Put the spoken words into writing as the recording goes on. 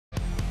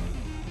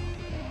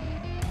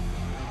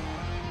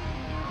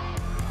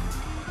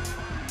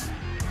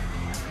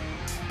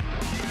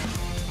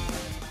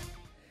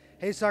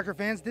Hey soccer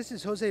fans, this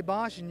is Jose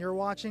Bosch and you're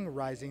watching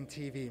Rising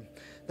TV.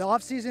 The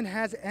offseason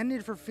has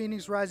ended for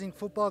Phoenix Rising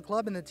Football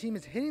Club and the team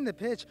is hitting the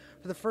pitch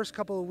for the first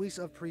couple of weeks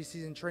of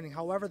preseason training.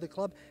 However, the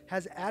club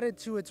has added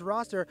to its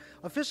roster,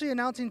 officially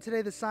announcing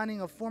today the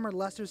signing of former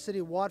Leicester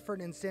City,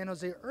 Watford, and San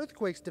Jose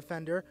Earthquakes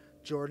defender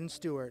Jordan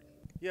Stewart.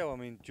 Yeah, well, I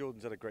mean,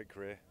 Jordan's had a great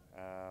career,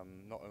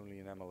 not only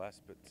in MLS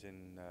but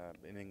in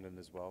England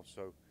as well.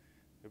 So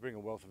they bring a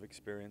wealth of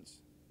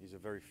experience. He's a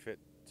very fit,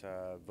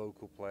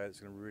 vocal player that's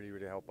going to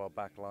really help our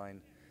back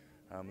line,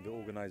 the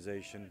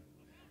organisation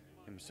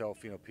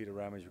himself. You know, Peter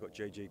Ramage, we've got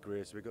JJ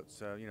Greer, so we've got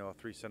our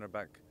three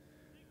centre-back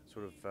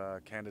sort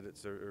of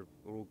candidates are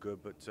all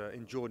good. But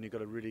in Jordan, you've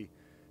got a really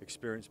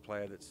experienced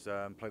player that's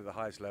played at the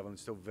highest level and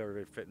still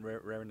very fit and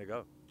raring to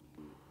go.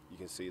 You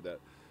can see that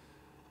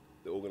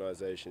the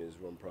organisation is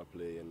run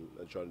properly and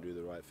trying to do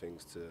the right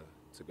things to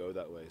go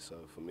that way.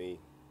 So for me,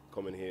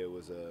 coming here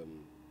was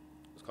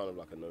kind of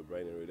like a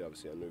no-brainer, really.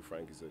 Obviously, I knew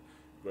Frank is a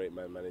great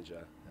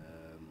manager,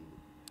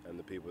 and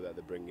the people that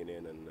they're bringing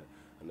in and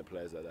the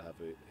players that they have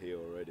here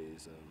already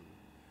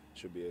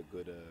should be a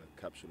good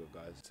capsule of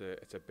guys.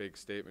 It's a big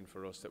statement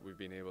for us that we've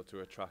been able to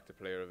attract a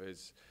player of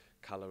his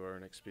calibre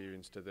and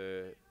experience to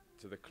the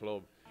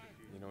club.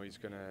 You know, he's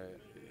gonna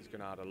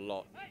add a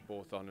lot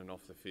both on and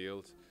off the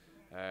field.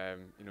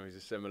 You know, he's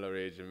a similar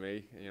age to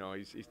me. You know,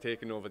 he's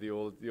taken over the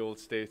old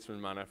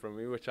statesman manner from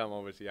me, which I'm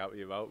obviously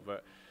happy about.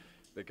 But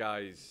the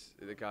guy's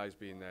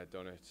been there,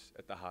 done it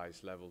at the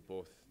highest level,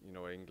 both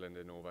England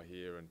and over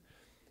here. And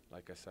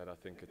like I said, I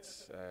think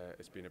it's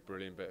been a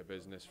brilliant bit of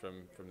business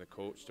from the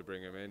coach to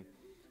bring him in,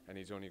 and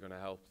he's only going to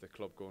help the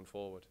club going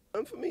forward.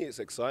 And for me, it's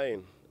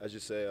exciting. As you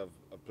say, I've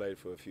played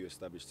for a few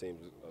established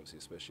teams, obviously,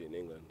 especially in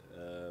England.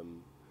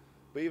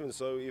 But even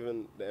so,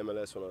 even the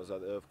MLS when I was at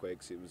the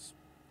Earthquakes, it was,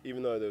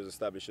 even though there was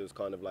established, it was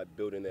kind of like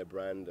building their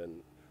brand,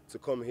 and to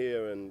come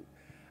here and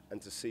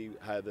to see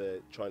how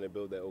they're trying to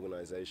build their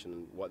organisation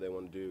and what they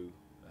want to do,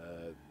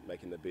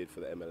 making the bid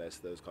for the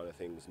MLS, those kind of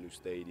things, new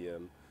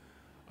stadium.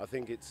 I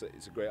think it's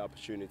a great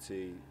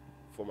opportunity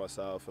for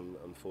myself and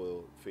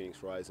for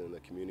Phoenix Rising and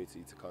the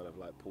community to kind of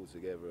like pull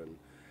together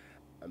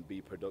and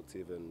be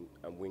productive and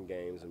win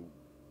games and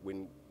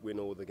win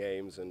all the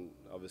games. And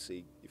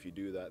obviously, if you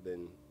do that,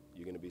 then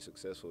you're going to be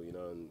successful, you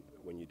know. And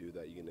when you do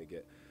that, you're going to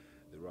get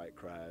the right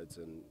crowds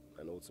and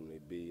ultimately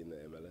be in the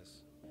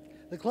MLS.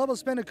 The club will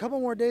spend a couple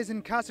more days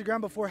in Casa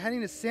Grande before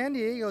heading to San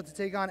Diego to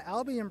take on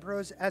Albion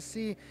Pros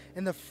SC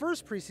in the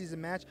first preseason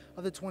match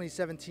of the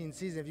 2017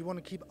 season. If you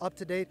want to keep up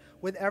to date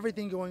with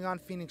everything going on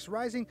Phoenix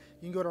Rising,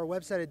 you can go to our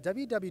website at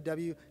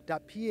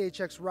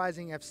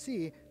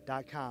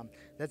www.phxrisingfc.com.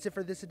 That's it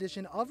for this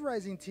edition of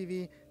Rising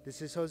TV.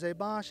 This is Jose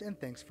Bosch, and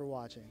thanks for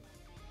watching.